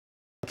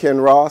Ken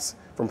Ross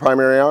from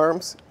Primary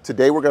Arms.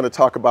 Today we're going to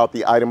talk about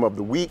the item of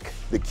the week,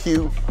 the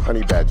Q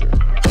Honey Badger.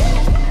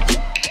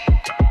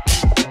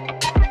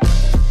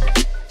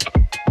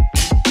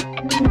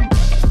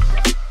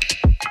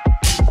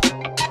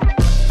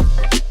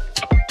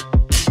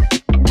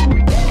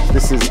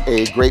 This is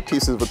a great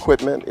piece of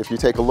equipment. If you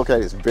take a look at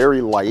it, it's very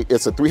light.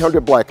 It's a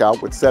 300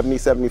 Blackout with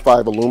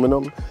 70-75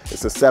 aluminum.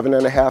 It's a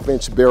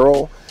 7.5-inch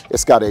barrel.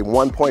 It's got a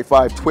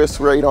 1.5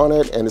 twist rate on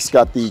it, and it's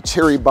got the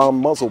cherry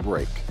bomb muzzle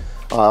brake.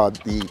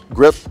 The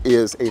grip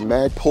is a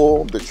mag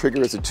pull. The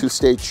trigger is a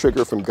 2-stage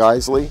trigger from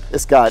Geisley.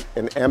 It's got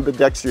an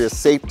ambidextrous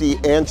safety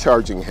and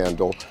charging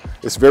handle.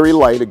 It's very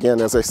light. Again,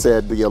 as I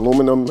said, the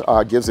aluminum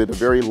gives it a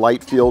very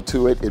light feel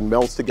to it. It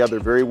melts together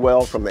very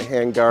well from the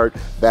handguard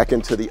back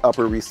into the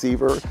upper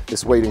receiver.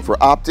 It's waiting for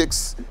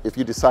optics. If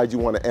you decide you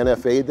want to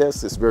NFA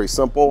this, it's very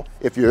simple.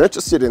 If you're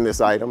interested in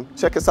this item,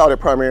 check us out at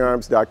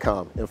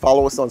primaryarms.com and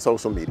follow us on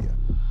social media.